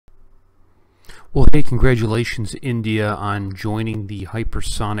Well, hey, congratulations, India, on joining the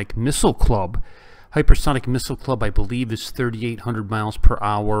Hypersonic Missile Club. Hypersonic Missile Club, I believe, is 3,800 miles per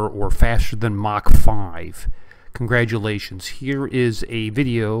hour or faster than Mach 5. Congratulations. Here is a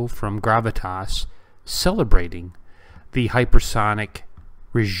video from Gravitas celebrating the Hypersonic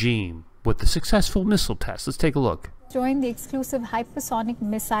Regime with the successful missile test. Let's take a look. Joined the exclusive Hypersonic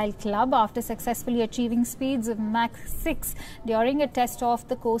Missile Club after successfully achieving speeds of Mach 6 during a test off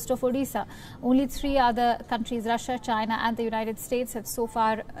the coast of Odisha. Only 3 other countries, Russia, China and the United States, have so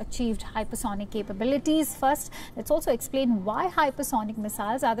far achieved hypersonic capabilities. First, let's also explain why hypersonic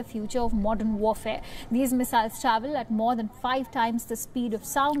missiles are the future of modern warfare. These missiles travel at more than 5 times the speed of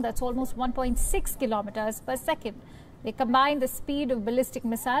sound. That's almost 1.6 kilometers per second. They combine the speed of ballistic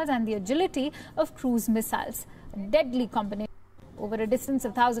missiles and the agility of cruise missiles. A deadly combination. Over a distance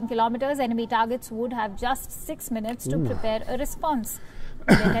of 1,000 kilometers, enemy targets would have just 6 minutes to prepare a response.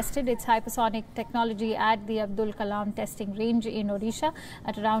 They tested its hypersonic technology at the Abdul Kalam testing range in Odisha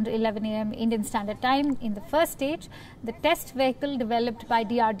at around 11 a.m. Indian Standard Time. In the first stage, the test vehicle developed by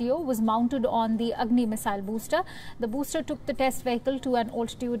DRDO was mounted on the Agni missile booster. The booster took the test vehicle to an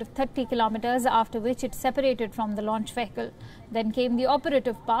altitude of 30 kilometers, after which it separated from the launch vehicle. Then came the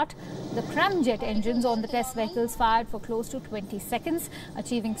operative part. The cramjet engines on the test vehicles fired for close to 20 seconds,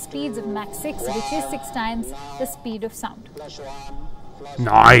 achieving speeds of Mach 6, which is 6 times the speed of sound.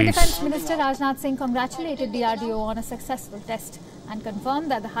 Nice. Defense Minister Rajnath Singh congratulated DRDO on a successful test and confirmed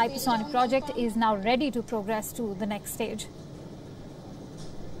that the hypersonic project is now ready to progress to the next stage.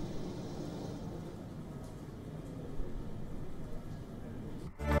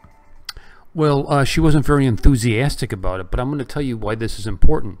 Well, she wasn't very enthusiastic about it, but I'm going to tell you why this is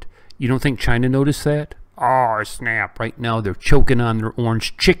important. You don't think China noticed that? Oh, snap. Right now they're choking on their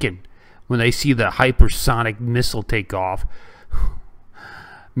orange chicken when they see the hypersonic missile take off.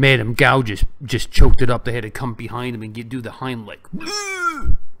 Madam Gao just choked it up. They had to come behind him and do the hind leg.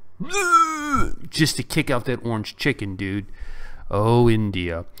 Just to kick out that orange chicken, dude. Oh,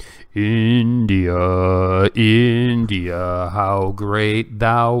 India. India, India, how great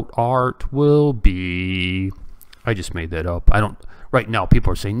thou art will be. I just made that up. Right now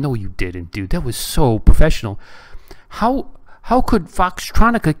people are saying, no, you didn't, dude. That was so professional. How could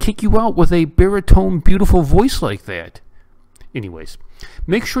Foxtronica kick you out with a baritone, beautiful voice like that? Anyways,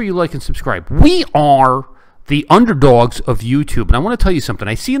 make sure you like and subscribe. We are the underdogs of YouTube. And I want to tell you something.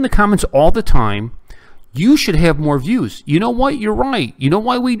 I see in the comments all the time, you should have more views. You know what? You're right. You know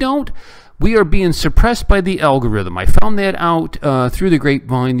why we don't? We are being suppressed by the algorithm. I found that out through the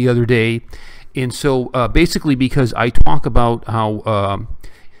grapevine the other day. And so basically because I talk about how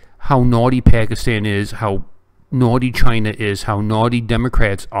naughty Pakistan is, how naughty China is, how naughty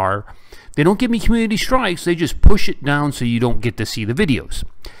Democrats are, they don't give me community strikes. They just push it down so you don't get to see the videos.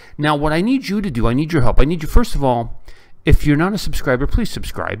 Now, what I need you to do, I need your help. I need you, first of all, if you're not a subscriber, please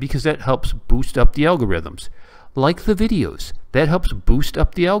subscribe, because that helps boost up the algorithms. Like the videos. That helps boost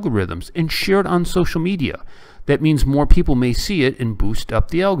up the algorithms. And share it on social media. That means more people may see it and boost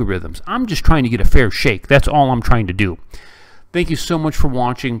up the algorithms. I'm just trying to get a fair shake. That's all I'm trying to do. Thank you so much for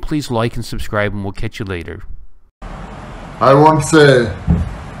watching. Please like and subscribe, and we'll catch you later. I want to say,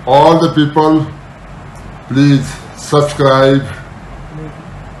 all the people, please subscribe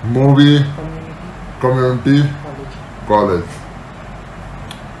Movie Community College.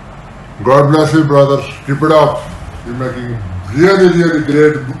 God bless you, brothers. Keep it up. You're making really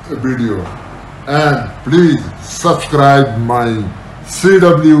great video. And please subscribe my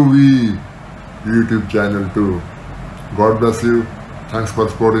CWV YouTube channel too. God bless you. Thanks for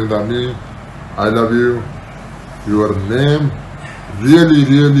supporting me. I love you. Your name really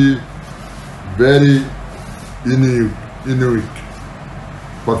very Inuit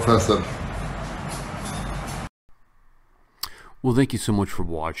professor. Well, thank you so much for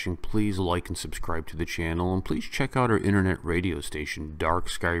watching. Please like and subscribe to the channel, and please check out our internet radio station,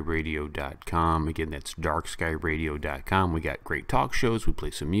 darkskyradio.com. Again, that's darkskyradio.com. We got great talk shows. We play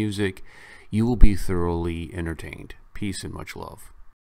some music. You will be thoroughly entertained. Peace and much love.